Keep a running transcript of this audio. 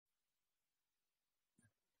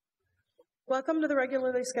Welcome to the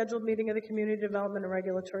regularly scheduled meeting of the Community Development and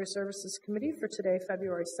Regulatory Services Committee for today,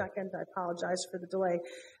 February 2nd. I apologize for the delay.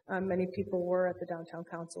 Many people were at the Downtown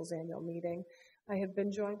Council's annual meeting. I have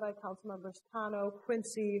been joined by Council Members Cano,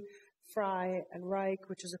 Quincy, Fry, and Reich,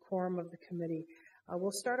 which is a quorum of the committee.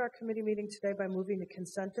 We'll start our committee meeting today by moving the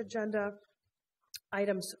consent agenda,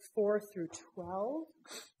 items 4 through 12.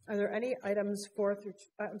 Are there any items 4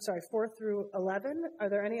 through 11? Are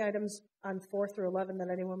there any items on 4 through 11 that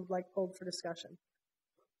anyone would like pulled for discussion?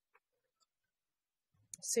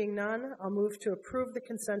 Seeing none, I'll move to approve the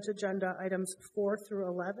consent agenda items 4 through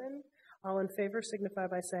 11. All in favor signify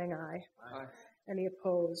by saying aye. Aye. Any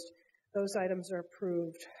opposed? Those items are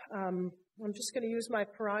approved. I'm just going to use my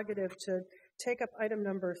prerogative to take up item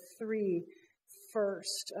number 3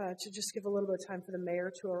 first, to just give a little bit of time for the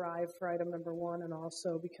mayor to arrive for item number 1, and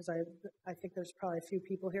also because I think there's probably a few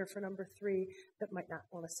people here for number 3 that might not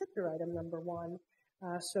want to sit through item number 1.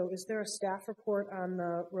 So is there a staff report on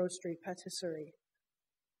the Rose Street Patisserie?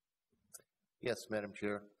 Yes, Madam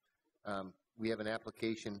Chair. We have an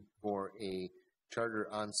application for a charter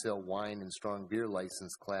on-sale wine and strong beer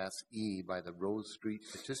license Class E by the Rose Street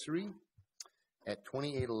Patisserie at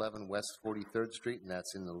 2811 West 43rd Street, and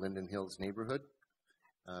that's in the Linden Hills neighborhood.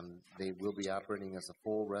 They will be operating as a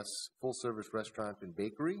full-service restaurant and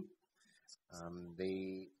bakery.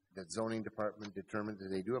 The zoning department determined that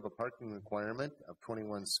they do have a parking requirement of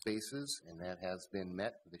 21 spaces, and that has been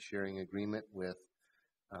met with a sharing agreement with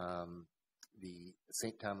the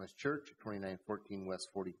St. Thomas Church at 2914 West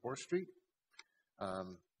 44th Street.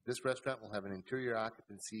 This restaurant will have an interior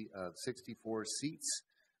occupancy of 64 seats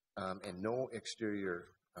and no exterior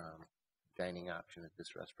dining option at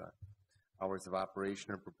this restaurant. Hours of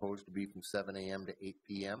operation are proposed to be from 7 a.m. to 8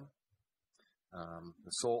 p.m. The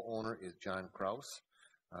sole owner is John Kraus.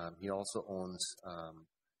 He also owns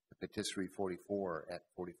the Patisserie 44 at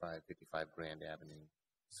 4555 Grand Avenue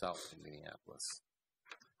South in Minneapolis.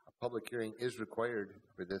 A public hearing is required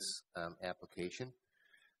for this application.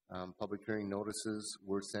 Public hearing notices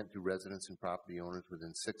were sent to residents and property owners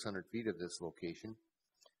within 600 feet of this location.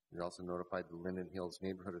 We also notified the Linden Hills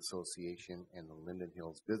Neighborhood Association and the Linden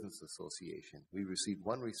Hills Business Association. We received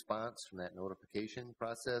one response from that notification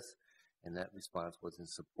process, and that response was in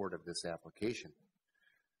support of this application.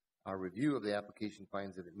 Our review of the application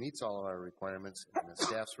finds that it meets all of our requirements, and the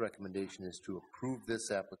staff's recommendation is to approve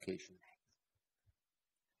this application.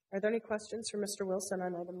 Are there any questions for Mr. Wilson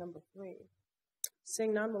on item number 3?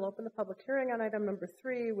 Seeing none, we'll open the public hearing on item number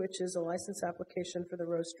 3, which is a license application for the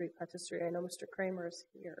Rose Street Patisserie. I know Mr. Kramer is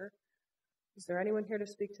here. Is there anyone here to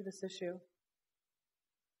speak to this issue?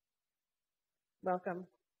 Welcome.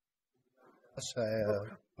 Yes,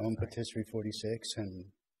 I own Patisserie 46 and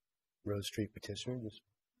Rose Street Patisserie. Just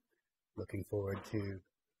looking forward to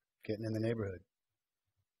getting in the neighborhood.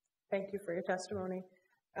 Thank you for your testimony.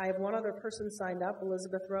 I have one other person signed up,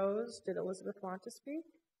 Elizabeth Rose. Did Elizabeth want to speak?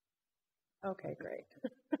 Okay, great.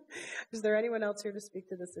 Is there anyone else here to speak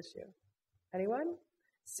to this issue? Anyone?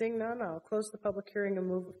 Seeing none, I'll close the public hearing and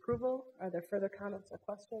move approval. Are there further comments or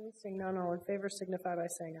questions? Seeing none, all in favor signify by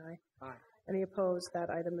saying aye. Aye. Any opposed? That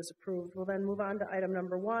item is approved. We'll then move on to item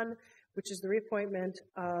number 1, which is the reappointment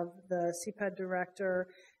of the CPED director,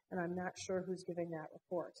 and I'm not sure who's giving that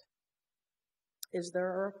report. Is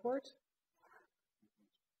there a report?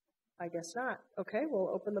 I guess not. Okay, we'll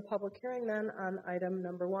open the public hearing then on item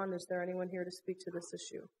number 1. Is there anyone here to speak to this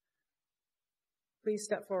issue? Please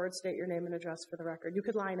step forward, state your name and address for the record. You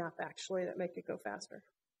could line up, actually. That make it go faster.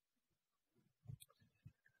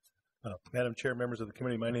 Madam Chair, members of the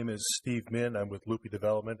committee, my name is Steve Min. I'm with Loopy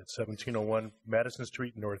Development at 1701 Madison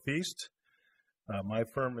Street Northeast. My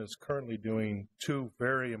firm is currently doing 2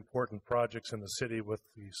 very important projects in the city with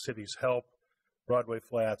the city's help, Broadway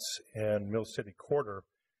Flats and Mill City Quarter.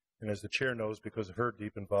 And as the chair knows, because of her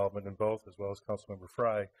deep involvement in both, as well as Councilmember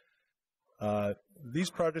Fry,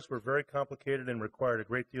 these projects were very complicated and required a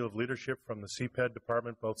great deal of leadership from the CPED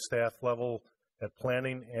department, both staff level at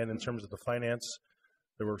planning and in terms of the finance.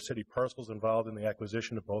 There were city parcels involved in the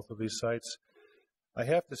acquisition of both of these sites. I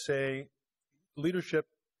have to say, leadership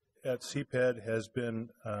at CPED has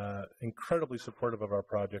been incredibly supportive of our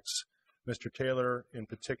projects. Mr. Taylor, in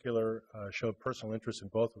particular, showed personal interest in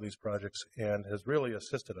both of these projects and has really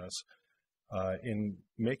assisted us in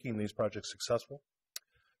making these projects successful.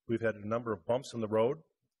 We've had a number of bumps in the road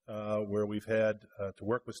where we've had to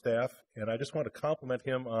work with staff, and I just want to compliment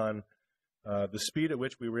him on the speed at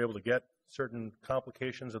which we were able to get certain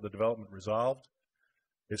complications of the development resolved.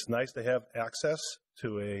 It's nice to have access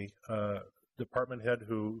to a department head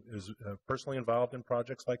who is personally involved in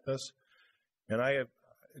projects like this, and I have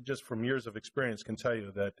just from years of experience, can tell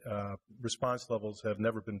you that response levels have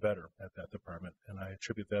never been better at that department, and I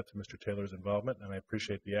attribute that to Mr. Taylor's involvement, and I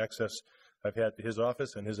appreciate the access I've had to his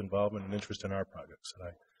office and his involvement and interest in our projects, and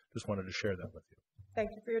I just wanted to share that with you.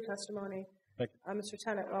 Thank you for your testimony. Thank you. Mr.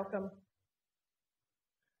 Tennant, welcome.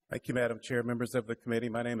 Thank you, Madam Chair, members of the committee.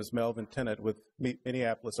 My name is Melvin Tennant with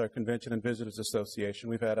Minneapolis, our Convention and Visitors Association.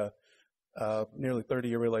 We've had a nearly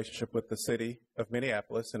 30-year relationship with the city of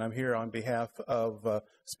Minneapolis, and I'm here on behalf of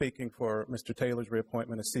speaking for Mr. Taylor's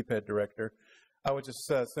reappointment as CPED Director. I would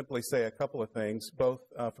just simply say a couple of things, both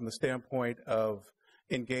from the standpoint of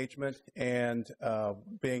engagement and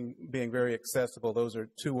being very accessible. Those are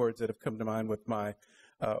two words that have come to mind with my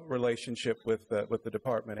relationship with the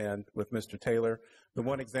department and with Mr. Taylor. The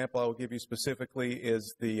one example I will give you specifically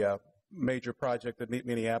is the major project that Meet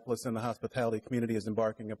Minneapolis and the hospitality community is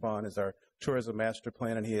embarking upon is our tourism master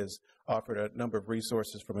plan, and he has offered a number of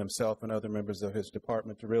resources from himself and other members of his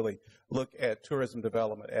department to really look at tourism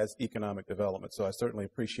development as economic development. So I certainly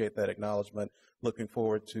appreciate that acknowledgement. Looking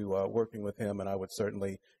forward to working with him, and I would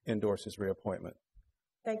certainly endorse his reappointment.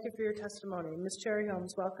 Thank you for your testimony. Ms. Cherry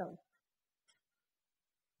Holmes, welcome.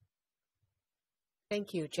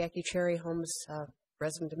 Thank you. Jackie Cherry Holmes,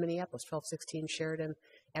 resident of Minneapolis, 1216 Sheridan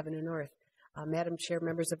Avenue North. Madam Chair,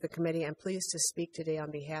 members of the committee, I'm pleased to speak today on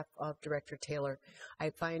behalf of Director Taylor. I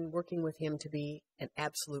find working with him to be an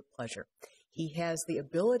absolute pleasure. He has the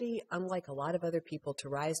ability, unlike a lot of other people, to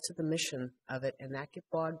rise to the mission of it and not get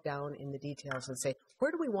bogged down in the details and say,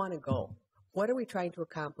 where do we want to go? What are we trying to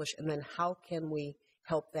accomplish? And then how can we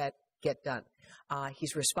help that get done?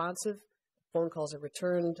 He's responsive. Phone calls are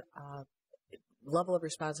returned. Level of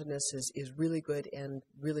responsiveness is really good, and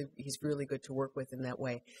he's really good to work with in that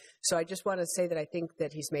way. So I just want to say that I think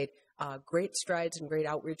that he's made great strides and great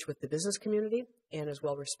outreach with the business community and is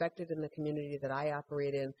well respected in the community that I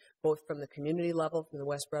operate in, both from the community level, from the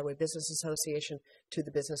West Broadway Business Association to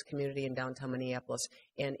the business community in downtown Minneapolis.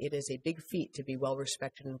 And it is a big feat to be well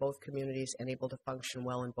respected in both communities and able to function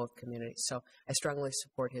well in both communities. So I strongly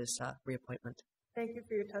support his reappointment. Thank you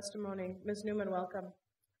for your testimony. Ms. Newman, welcome.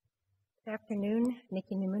 Good afternoon.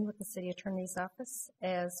 Nikki Newman with the City Attorney's Office.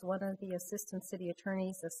 As one of the Assistant City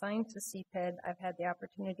Attorneys assigned to CPED, I've had the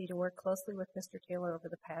opportunity to work closely with Mr. Taylor over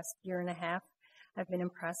the past year and a half. I've been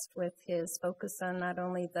impressed with his focus on not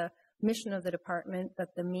only the mission of the department, but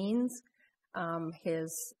the means,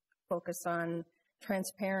 his focus on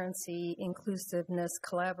transparency, inclusiveness,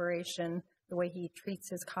 collaboration, the way he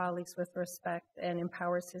treats his colleagues with respect and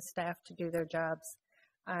empowers his staff to do their jobs.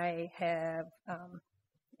 I have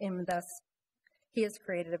and thus, he has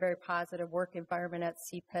created a very positive work environment at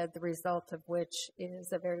CPED, the result of which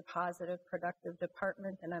is a very positive, productive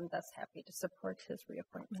department, and I'm thus happy to support his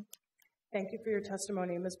reappointment. Thank you for your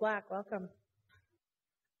testimony. Ms. Black, welcome.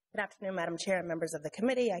 Good afternoon, Madam Chair and members of the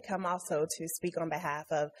committee. I come also to speak on behalf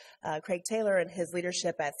of Craig Taylor and his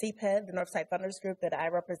leadership at CPED, the Northside Funders Group that I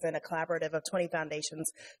represent, a collaborative of 20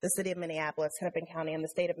 foundations. The City of Minneapolis, Hennepin County, and the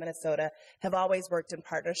State of Minnesota have always worked in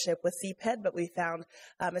partnership with CPED, but we found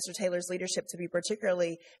Mr. Taylor's leadership to be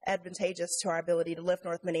particularly advantageous to our ability to lift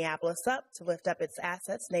North Minneapolis up, to lift up its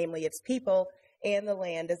assets, namely its people, and the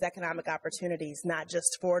land as economic opportunities, not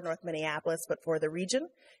just for North Minneapolis, but for the region.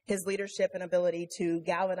 His leadership and ability to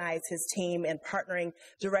galvanize his team and partnering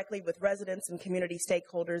directly with residents and community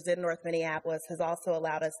stakeholders in North Minneapolis has also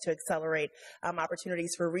allowed us to accelerate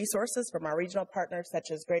opportunities for resources from our regional partners, such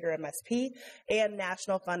as Greater MSP, and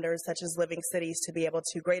national funders, such as Living Cities, to be able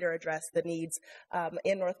to greater address the needs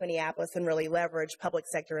in North Minneapolis and really leverage public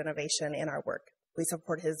sector innovation in our work. We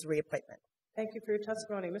support his reappointment. Thank you for your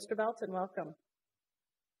testimony. Mr. Belton, welcome.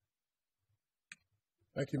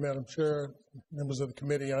 Thank you, Madam Chair, members of the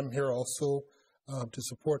committee. I'm here also to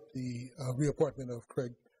support the reappointment of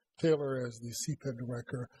Craig Taylor as the CPED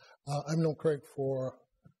director. I've known Craig for,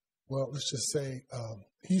 well, let's just say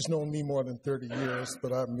he's known me more than 30 years,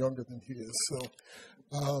 but I'm younger than he is. So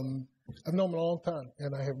I've known him a long time,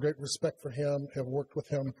 and I have great respect for him, have worked with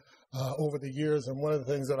him over the years. And one of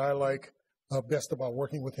the things that I like best about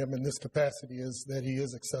working with him in this capacity is that he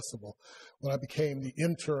is accessible. When I became the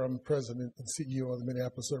interim president and CEO of the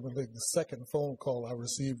Minneapolis Urban League, the second phone call I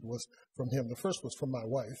received was from him. The first was from my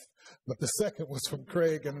wife, but the second was from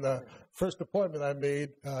Craig, and the first appointment I made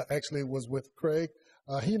actually was with Craig.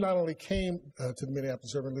 He not only came to the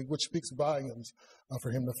Minneapolis Urban League, which speaks volumes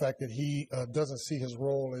for him, the fact that he doesn't see his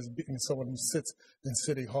role as being someone who sits in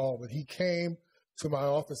City Hall, but he came to my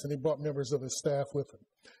office and he brought members of his staff with him.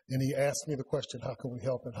 And he asked me the question, how can we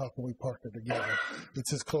help and how can we partner together?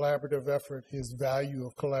 It's his collaborative effort, his value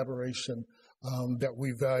of collaboration that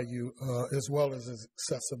we value, as well as his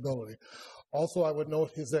accessibility. Also, I would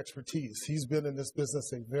note his expertise. He's been in this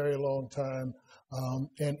business a very long time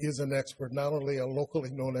and is an expert, not only a locally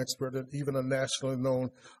known expert, but even a nationally known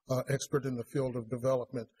expert in the field of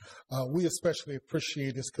development. We especially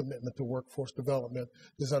appreciate his commitment to workforce development,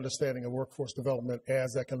 his understanding of workforce development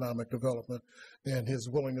as economic development, and his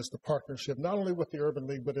willingness to partnership, not only with the Urban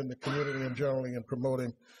League, but in the community and generally in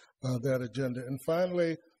promoting that agenda. And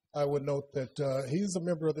finally, I would note that he's a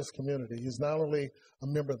member of this community. He's not only a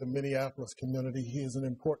member of the Minneapolis community, he is an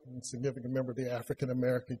important and significant member of the African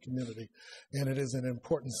American community. And it is an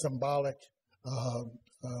important symbolic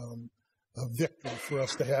victory for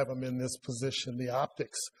us to have him in this position. The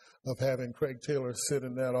optics of having Craig Taylor sit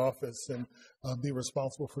in that office and be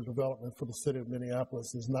responsible for development for the city of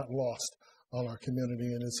Minneapolis is not lost on our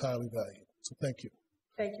community and is highly valued. So thank you.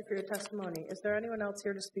 Thank you for your testimony. Is there anyone else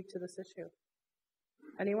here to speak to this issue?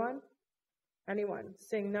 Anyone? Anyone?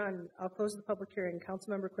 Seeing none, I'll close the public hearing.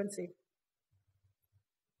 Councilmember Quincy.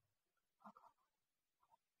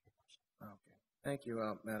 Okay. Thank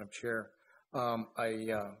you, Madam Chair. I,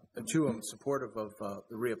 too, am supportive of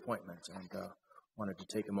the reappointment and wanted to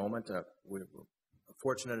take a moment. We were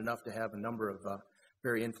fortunate enough to have a number of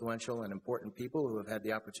very influential and important people who have had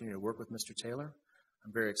the opportunity to work with Mr. Taylor.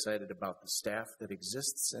 I'm very excited about the staff that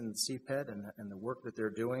exists in CPED and the work that they're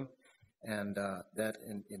doing. And that,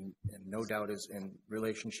 in no doubt, is in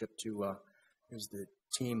relationship to is the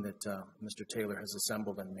team that Mr. Taylor has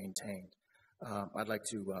assembled and maintained. I'd like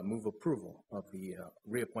to move approval of the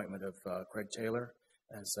reappointment of Craig Taylor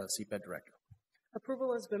as CPED Director.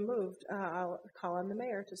 Approval has been moved. I'll call on the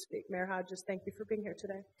mayor to speak. Mayor Hodges, thank you for being here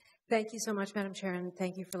today. Thank you so much, Madam Chair, and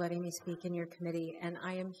thank you for letting me speak in your committee. And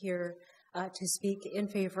I am here to speak in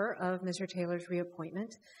favor of Mr. Taylor's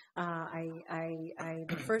reappointment.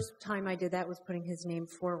 The first time I did that was putting his name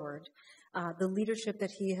forward. The leadership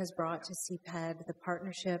that he has brought to CPED, the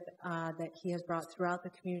partnership that he has brought throughout the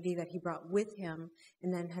community, that he brought with him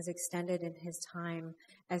and then has extended in his time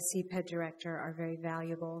as CPED Director are very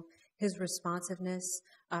valuable. His responsiveness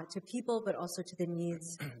to people, but also to the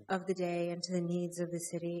needs of the day and to the needs of the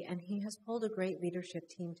city. And he has pulled a great leadership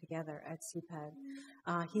team together at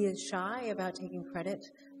CPED. He is shy about taking credit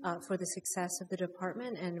for the success of the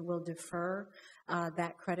department and will defer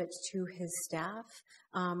that credit to his staff,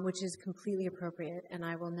 which is completely appropriate. And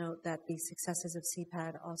I will note that the successes of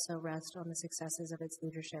CPED also rest on the successes of its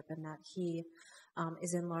leadership, and that he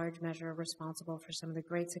is in large measure responsible for some of the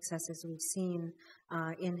great successes we've seen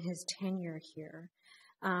in his tenure here.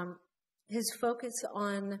 His focus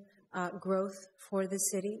on growth for the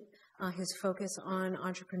city, his focus on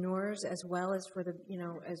entrepreneurs, as well as for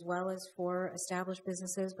for established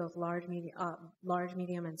businesses, both large,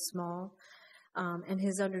 medium, and small, and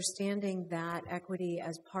his understanding that equity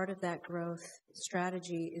as part of that growth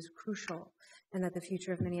strategy is crucial, and that the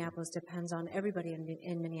future of Minneapolis depends on everybody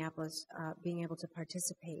in Minneapolis being able to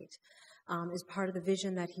participate, is part of the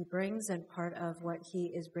vision that he brings and part of what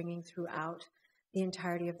he is bringing throughout the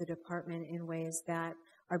entirety of the department in ways that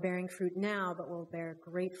are bearing fruit now, but will bear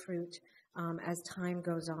great fruit as time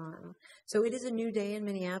goes on. So it is a new day in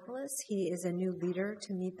Minneapolis. He is a new leader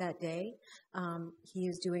to meet that day. He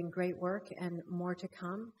is doing great work and more to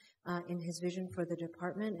come in his vision for the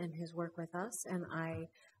department and his work with us. And I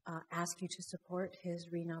ask you to support his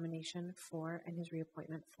renomination and his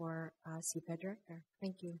reappointment for CPED Director.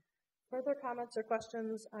 Thank you. Further comments or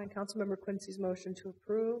questions on Councilmember Quincy's motion to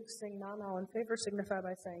approve? Seeing none, all in favor signify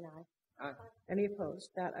by saying aye. Aye. Any opposed?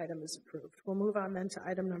 That item is approved. We'll move on then to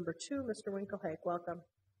item number 2. Mr. Winkelhake, welcome.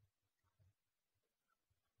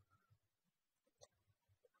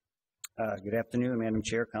 Good afternoon, Madam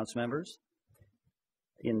Chair, council members.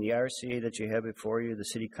 In the RCA that you have before you, the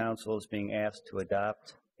City Council is being asked to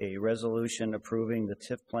adopt a resolution approving the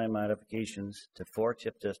TIF plan modifications to 4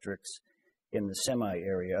 TIF districts in the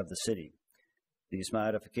semi-area of the city. These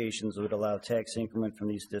modifications would allow tax increment from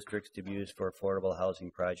these districts to be used for affordable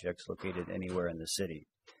housing projects located anywhere in the city.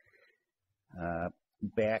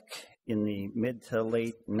 Back in the mid to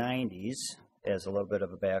late 90s, as a little bit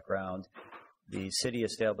of a background, the city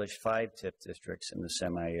established 5 TIF districts in the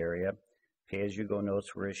semi-area. Pay-as-you-go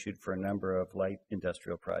notes were issued for a number of light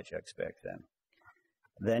industrial projects back then.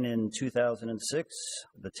 Then in 2006,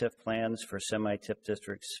 the TIF plans for semi-TIF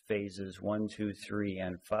districts phases 1, 2, 3,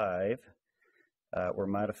 and 5 were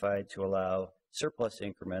modified to allow surplus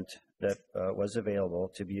increment that was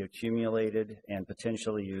available to be accumulated and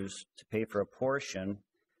potentially used to pay for a portion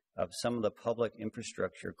of some of the public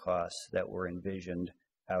infrastructure costs that were envisioned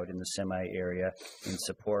out in the semi area in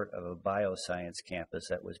support of a bioscience campus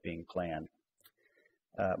that was being planned.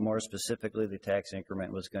 More specifically, the tax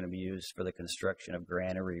increment was going to be used for the construction of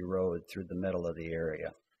Granary Road through the middle of the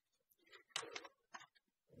area.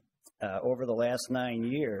 Over the last 9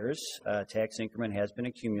 years, tax increment has been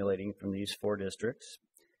accumulating from these 4 districts.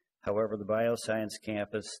 However, the bioscience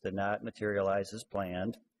campus did not materialize as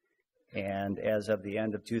planned, and as of the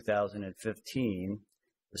end of 2015,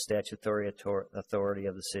 the statutory authority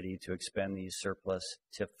of the city to expend these surplus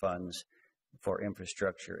TIF funds for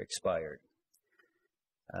infrastructure expired.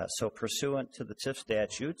 So pursuant to the TIF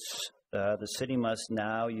statutes, the city must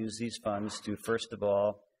now use these funds to, first of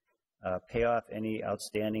all, pay off any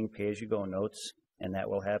outstanding pay-as-you-go notes, and that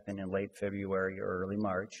will happen in late February or early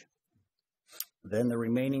March. Then the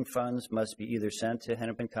remaining funds must be either sent to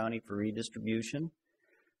Hennepin County for redistribution,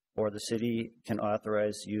 or the city can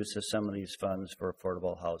authorize use of some of these funds for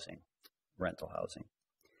affordable housing, rental housing.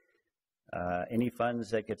 Any funds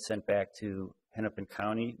that get sent back to Hennepin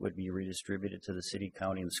County would be redistributed to the city,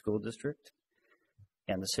 county, and school district,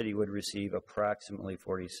 and the city would receive approximately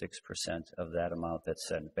 46% of that amount that's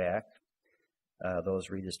sent back. Those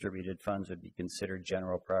redistributed funds would be considered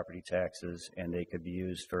general property taxes, and they could be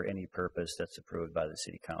used for any purpose that's approved by the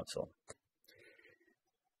city council.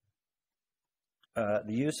 The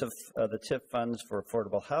use of the TIF funds for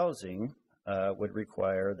affordable housing would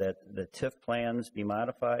require that the TIF plans be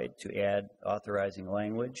modified to add authorizing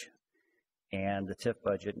language, and the TIF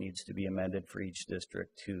budget needs to be amended for each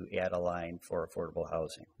district to add a line for affordable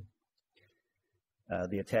housing.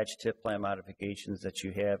 The attached TIF plan modifications that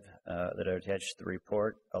you have that are attached to the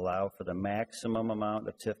report allow for the maximum amount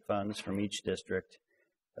of TIF funds from each district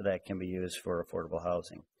that can be used for affordable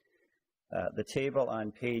housing. The table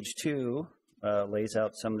on page 2 lays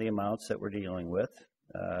out some of the amounts that we're dealing with.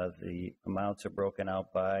 The amounts are broken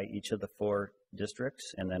out by each of the 4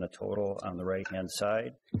 districts, and then a total on the right-hand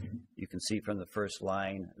side. You can see from the first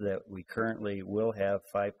line that we currently will have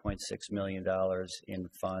 $5.6 million in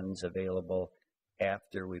funds available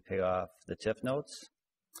after we pay off the TIF notes.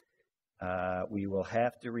 We will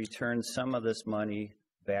have to return some of this money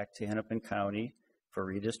back to Hennepin County for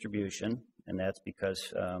redistribution, and that's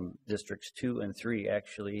because districts 2 and 3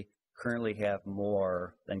 actually currently have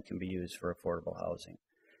more than can be used for affordable housing.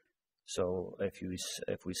 So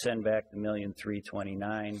if we send back the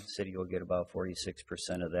 $1,329,000, city will get about 46%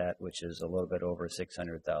 of that, which is a little bit over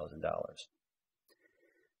 $600,000.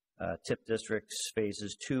 TIP districts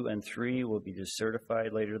phases 2 and 3 will be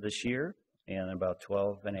decertified later this year, and about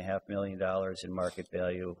 $12.5 million in market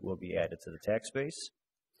value will be added to the tax base.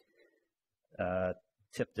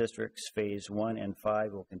 TIP districts phase 1 and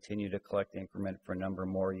 5 will continue to collect increment for a number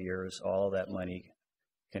more years. All of that money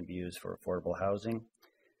can be used for affordable housing.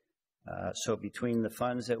 So between the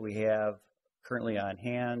funds that we have currently on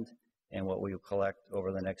hand and what we will collect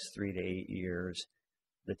over the next 3 to 8 years,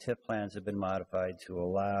 the TIF plans have been modified to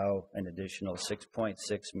allow an additional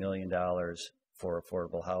 $6.6 million for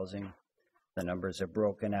affordable housing. The numbers are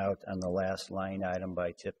broken out on the last line item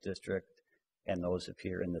by TIF district, and those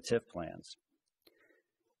appear in the TIF plans.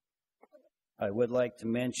 I would like to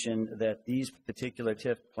mention that these particular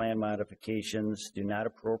TIF plan modifications do not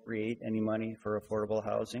appropriate any money for affordable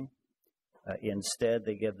housing. Instead,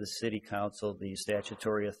 they give the City Council the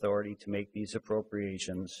statutory authority to make these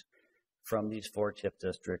appropriations from these 4 TIF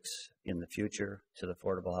districts in the future to the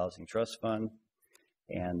Affordable Housing Trust Fund,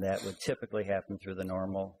 and that would typically happen through the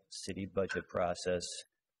normal city budget process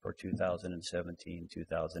for 2017,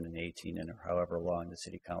 2018, and however long the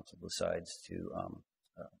City Council decides to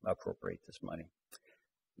appropriate this money.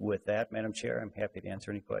 With that, Madam Chair, I'm happy to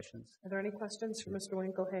answer any questions. Are there any questions for Mr.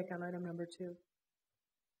 Winkelhack on item number 2?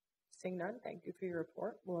 Seeing none, thank you for your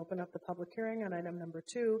report. We'll open up the public hearing on item number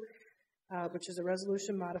 2, which is a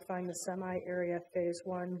resolution modifying the semi-area phase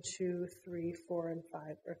 1, 2, 3, 4, and 5,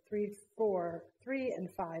 or 3 and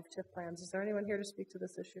 5 TIF plans. Is there anyone here to speak to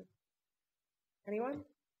this issue? Anyone?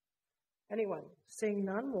 Anyone? Seeing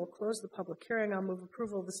none, we'll close the public hearing. I'll move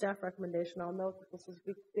approval of the staff recommendation. I'll note that this has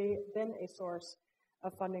been a source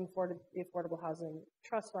of funding for the Affordable Housing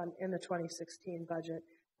Trust Fund in the 2016 budget,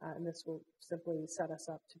 and this will simply set us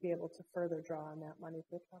up to be able to further draw on that money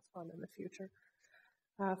for the trust fund in the future.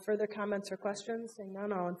 Further comments or questions? Seeing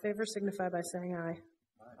none, all in favor signify by saying aye.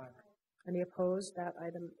 Aye. Any opposed? That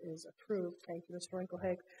item is approved. Thank you, Mr.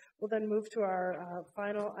 Winkelhack. We'll then move to our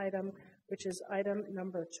final item, which is item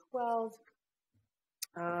number 12.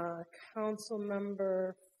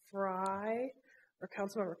 Councilmember Fry or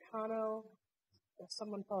Councilmember Cano.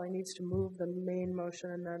 Someone probably needs to move the main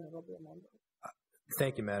motion, and then it'll be amended.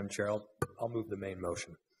 Thank you, Madam Chair. I'll move the main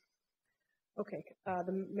motion. Okay.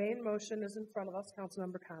 The main motion is in front of us.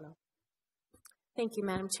 Councilmember Cano. Thank you,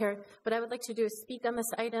 Madam Chair. What I would like to do is speak on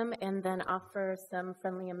this item and then offer some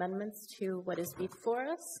friendly amendments to what is before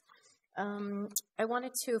us. I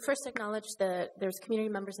wanted to first acknowledge that there's community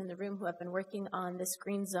members in the room who have been working on this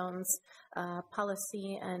green zones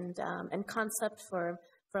policy and concept for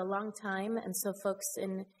a long time. And so folks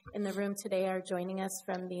in the room today are joining us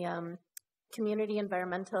from the Community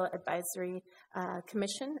Environmental Advisory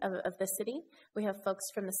Commission of the city. We have folks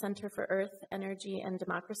from the Center for Earth, Energy, and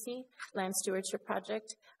Democracy, Land Stewardship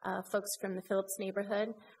Project, folks from the Phillips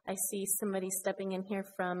neighborhood. I see somebody stepping in here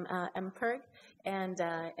from MPERG and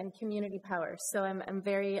Community Power. So I'm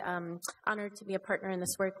very honored to be a partner in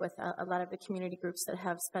this work with a lot of the community groups that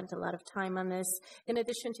have spent a lot of time on this, in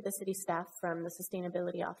addition to the city staff from the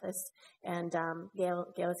Sustainability Office. And Gail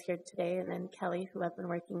is here today, and then Kelly, who have been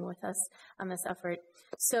working with us on this effort.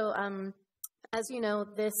 So as you know,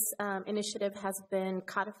 this initiative has been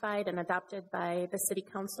codified and adopted by the City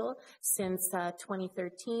Council since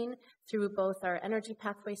 2013 through both our Energy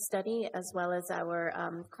Pathway Study as well as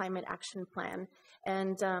our Climate Action Plan.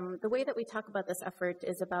 And the way that we talk about this effort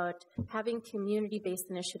is about having community-based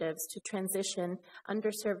initiatives to transition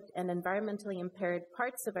underserved and environmentally impaired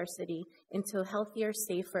parts of our city into healthier,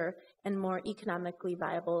 safer, and more economically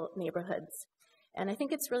viable neighborhoods. And I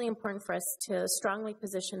think it's really important for us to strongly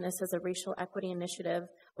position this as a racial equity initiative,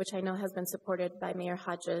 which I know has been supported by Mayor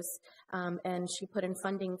Hodges, and she put in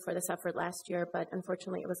funding for this effort last year, but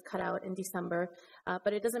unfortunately it was cut out in December.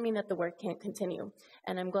 But it doesn't mean that the work can't continue.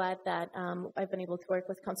 And I'm glad that I've been able to work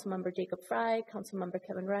with Councilmember Jacob Fry, Councilmember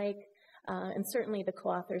Kevin Reich, and certainly the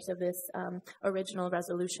co-authors of this original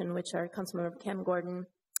resolution, which are Councilmember Cam Gordon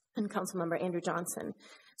and Councilmember Andrew Johnson.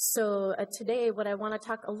 So today, what I want to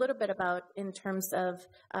talk a little bit about in terms of,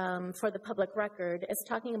 for the public record, is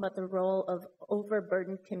talking about the role of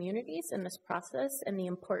overburdened communities in this process and the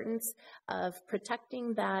importance of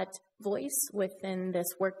protecting that voice within this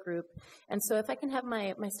work group. And so if I can have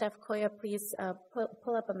my staff, Koya, please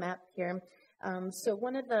pull up a map here. So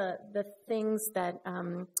one of the things that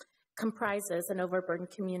comprises an overburdened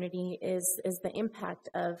community is the impact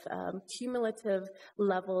of cumulative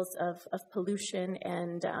levels of pollution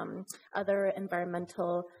and other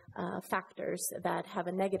environmental factors that have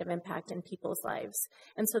a negative impact in people's lives.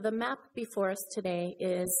 And so the map before us today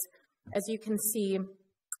is, as you can see,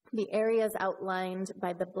 the areas outlined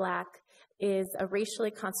by the black is a racially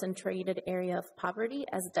concentrated area of poverty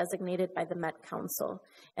as designated by the Met Council.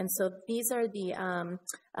 And so these are the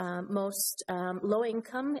most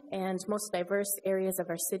low-income and most diverse areas of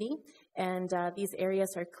our city. And these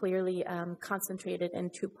areas are clearly concentrated in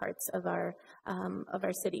two parts of our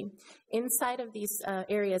city. Inside of these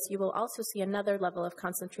areas, you will also see another level of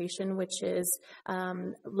concentration, which is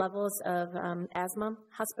levels of asthma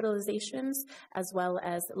hospitalizations, as well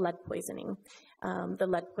as lead poisoning. The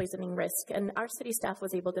lead poisoning risk. And our city staff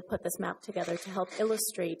was able to put this map together to help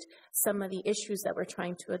illustrate some of the issues that we're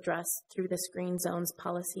trying to address through this Green Zones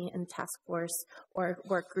Policy and Task Force or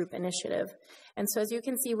Work Group Initiative. And so as you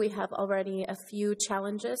can see, we have already a few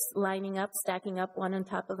challenges lining up, stacking up one on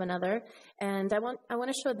top of another. And I want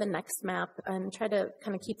to show the next map and try to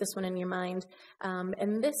kind of keep this one in your mind.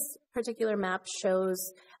 And this particular map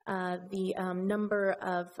shows the number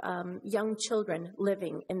of young children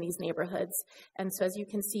living in these neighborhoods. And so as you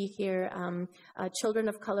can see here, children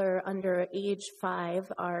of color under age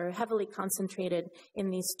 5 are heavily concentrated in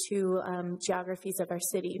these two geographies of our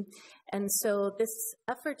city. And so this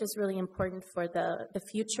effort is really important for the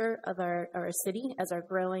future of our city as our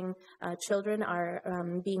growing children are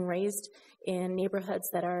being raised in neighborhoods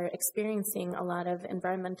that are experiencing a lot of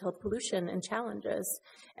environmental pollution and challenges.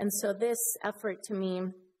 And so this effort to me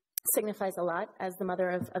signifies a lot as the mother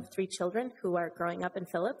of 3 children who are growing up in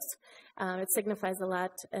Phillips. It signifies a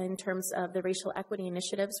lot in terms of the racial equity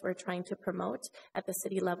initiatives we're trying to promote at the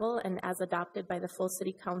city level and as adopted by the full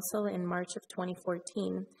city council in March of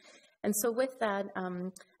 2014. And so with that,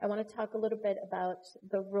 I want to talk a little bit about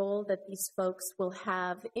the role that these folks will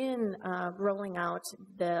have in rolling out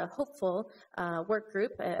the hopeful work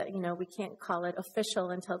group. We can't call it official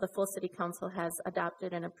until the full city council has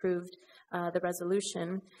adopted and approved the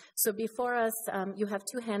resolution. So before us, you have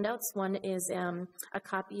 2 handouts. One is a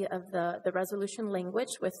copy of the resolution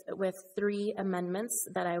language with 3 amendments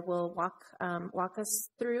that I will walk us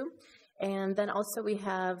through. And then also we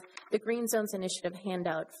have the Green Zones Initiative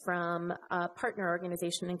handout from a partner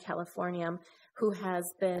organization in California who has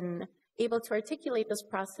been able to articulate this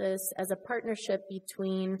process as a partnership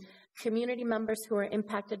between community members who are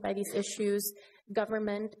impacted by these issues,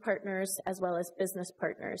 government partners, as well as business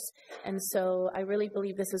partners. And so I really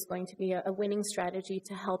believe this is going to be a winning strategy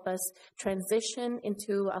to help us transition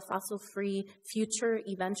into a fossil-free future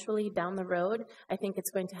eventually down the road. I think it's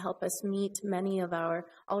going to help us meet many of our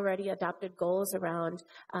already adopted goals around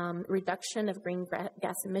reduction of green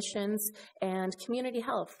gas emissions and community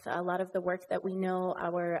health. A lot of the work that we know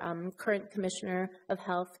our current Commissioner of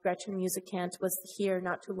Health, Gretchen Musicant, was here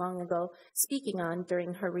not too long ago speaking on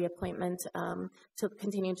during her reappointment to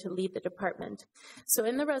continue to lead the department. So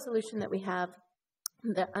in the resolution that we have,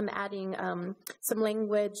 I'm adding some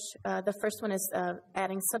language. The first one is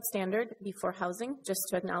adding substandard before housing, just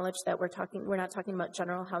to acknowledge that we're not talking about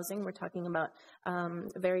general housing. We're talking about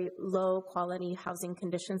very low quality housing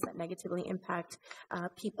conditions that negatively impact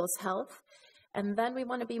people's health. And then we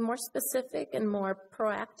want to be more specific and more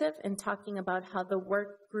proactive in talking about how the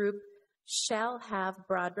work group shall have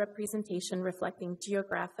broad representation reflecting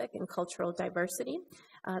geographic and cultural diversity.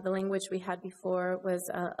 The language we had before was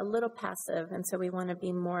a little passive, and so we want to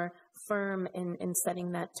be more firm in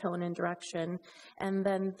setting that tone and direction. And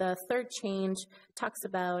then the third change talks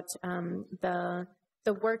about the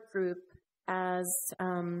work group as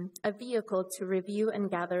a vehicle to review and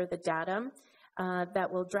gather the data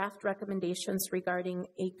that will draft recommendations regarding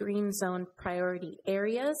a green zone priority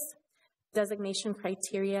areas, designation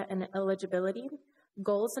criteria and eligibility,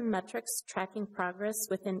 goals and metrics tracking progress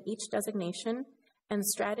within each designation, and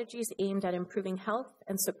strategies aimed at improving health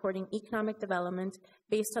and supporting economic development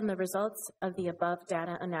based on the results of the above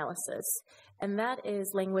data analysis. And that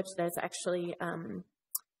is language that is actually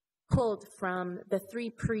pulled from the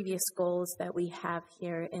 3 previous goals that we have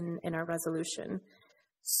here in our resolution.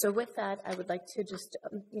 So with that, I would like to just,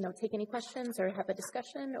 take any questions or have a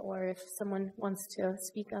discussion, or if someone wants to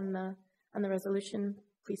speak on the resolution,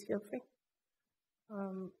 please feel free.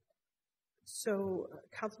 So,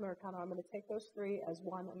 Councilmember Cano, I'm going to take those 3 as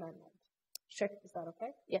one amendment. Sure. Is that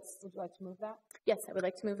okay? Yes. Would you like to move that? Yes, I would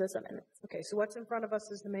like to move those amendments. Okay, so what's in front of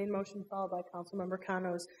us is the main motion followed by Councilmember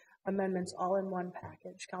Cano's amendments all in one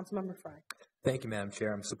package. Councilmember Fry. Thank you, Madam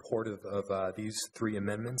Chair. I'm supportive of these 3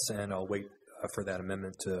 amendments, and I'll wait for that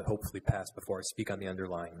amendment to hopefully pass before I speak on the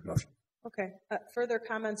underlying motion. Okay. Further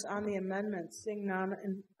comments on the amendment? Seeing none,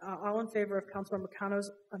 all in favor of Councilmember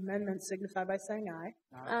Cano's amendment signify by saying aye.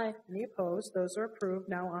 Aye. Any opposed? Those are approved.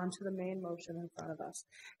 Now on to the main motion in front of us.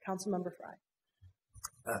 Councilmember Fry.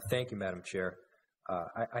 Thank you, Madam Chair.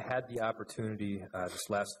 I had the opportunity this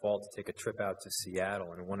last fall to take a trip out to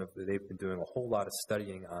Seattle, and they've been doing a whole lot of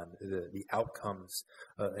studying on the outcomes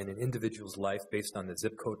in an individual's life based on the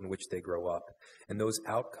zip code in which they grow up. And those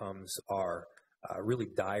outcomes are really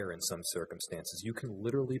dire in some circumstances. You can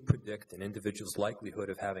literally predict an individual's likelihood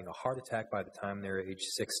of having a heart attack by the time they're age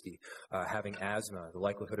 60, having asthma, the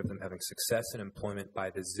likelihood of them having success in employment by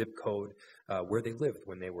the zip code where they lived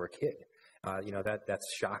when they were a kid.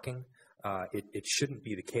 That's shocking. It shouldn't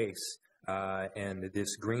be the case. And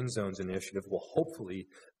this Green Zones initiative will hopefully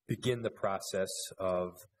begin the process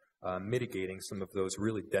of mitigating some of those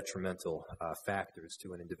really detrimental factors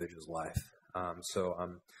to an individual's life.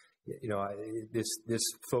 This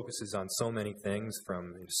focuses on so many things,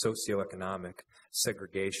 from socioeconomic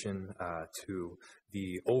segregation to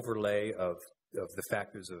the overlay of the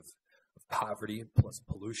factors of poverty plus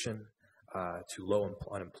pollution to low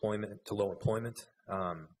employment.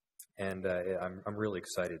 I'm really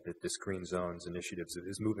excited that this Green Zones initiative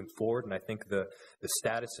is moving forward, and I think the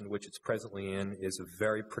status in which it's presently in is a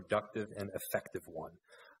very productive and effective one.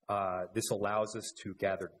 This allows us to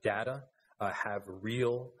gather data, have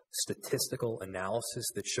real statistical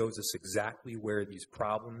analysis that shows us exactly where these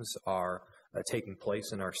problems are taking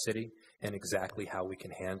place in our city and exactly how we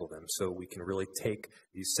can handle them, so we can really take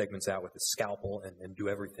these segments out with a scalpel and do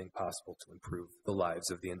everything possible to improve the lives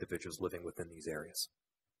of the individuals living within these areas.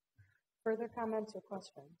 Further comments or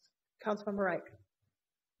questions? Councilmember Reich.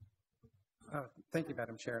 Thank you,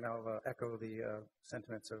 Madam Chair, and I'll echo the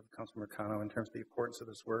sentiments of Councilmember Cano in terms of the importance of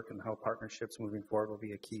this work and how partnerships moving forward will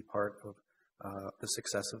be a key part of the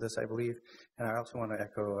success of this, I believe. And I also want to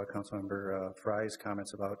echo Councilmember Fry's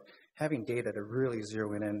comments about having data to really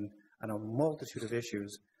zero in on a multitude of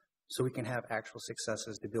issues so we can have actual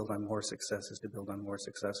successes to build on more successes to build on more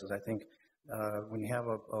successes. I think when you have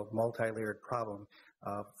a multi-layered problem,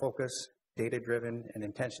 focus, data-driven, and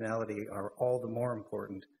intentionality are all the more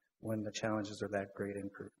important when the challenges are that great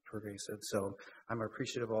and pervasive. So I'm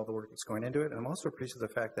appreciative of all the work that's going into it. And I'm also appreciative of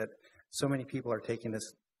the fact that so many people are taking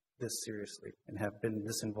this seriously and have been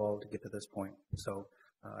this involved to get to this point. So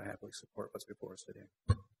I happily support what's before us today.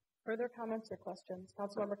 Further comments or questions?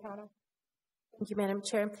 Councilmember Cano. Thank you, Madam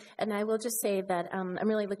Chair. And I will just say that I'm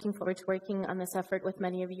really looking forward to working on this effort with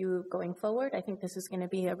many of you going forward. I think this is going to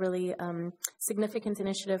be a really significant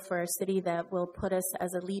initiative for our city that will put us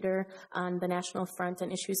as a leader on the national front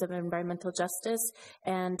on issues of environmental justice.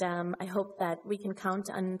 And I hope that we can count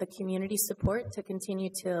on the community support to continue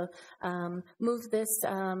to move this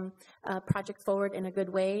project forward in a good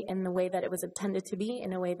way, in the way that it was intended to be,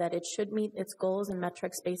 in a way that it should meet its goals and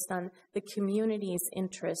metrics based on the community's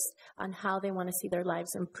interest on how they want to see their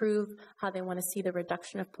lives improve, how they want to see the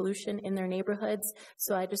reduction of pollution in their neighborhoods.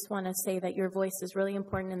 So I just want to say that your voice is really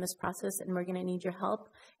important in this process, and we're going to need your help.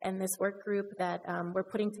 And this work group that we're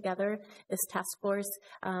putting together, this task force,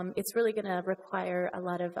 it's really going to require a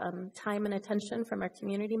lot of time and attention from our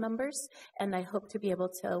community members. And I hope to be able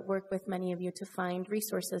to work with many of you to find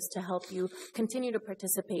resources to help you continue to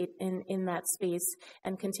participate in that space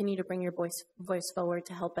and continue to bring your voice forward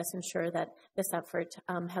to help us ensure that this effort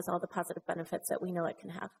has all the positive benefits that we know it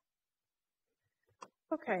can have.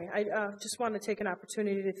 Okay, I just want to take an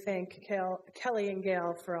opportunity to thank Kelly and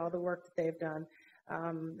Gail for all the work that they've done.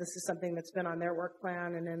 This is something that's been on their work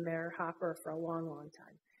plan and in their hopper for a long, long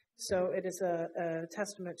time. So it is a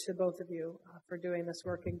testament to both of you for doing this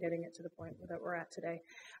work and getting it to the point that we're at today.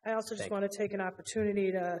 I also just want to take an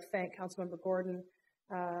opportunity to thank Councilmember Gordon,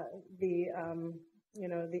 the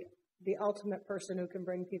ultimate person who can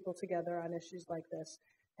bring people together on issues like this,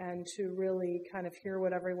 and to really kind of hear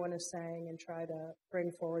what everyone is saying and try to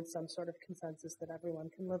bring forward some sort of consensus that everyone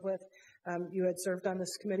can live with. You had served on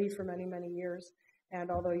this committee for many, many years, and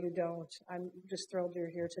although you don't, I'm just thrilled you're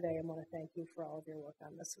here today and want to thank you for all of your work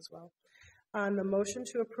on this as well. On the motion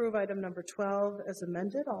to approve item number 12 as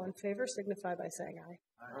amended, all in favor signify by saying aye.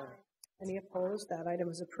 Aye. Any opposed? That item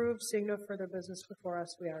is approved. Seeing no further business before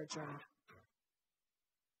us, we are adjourned.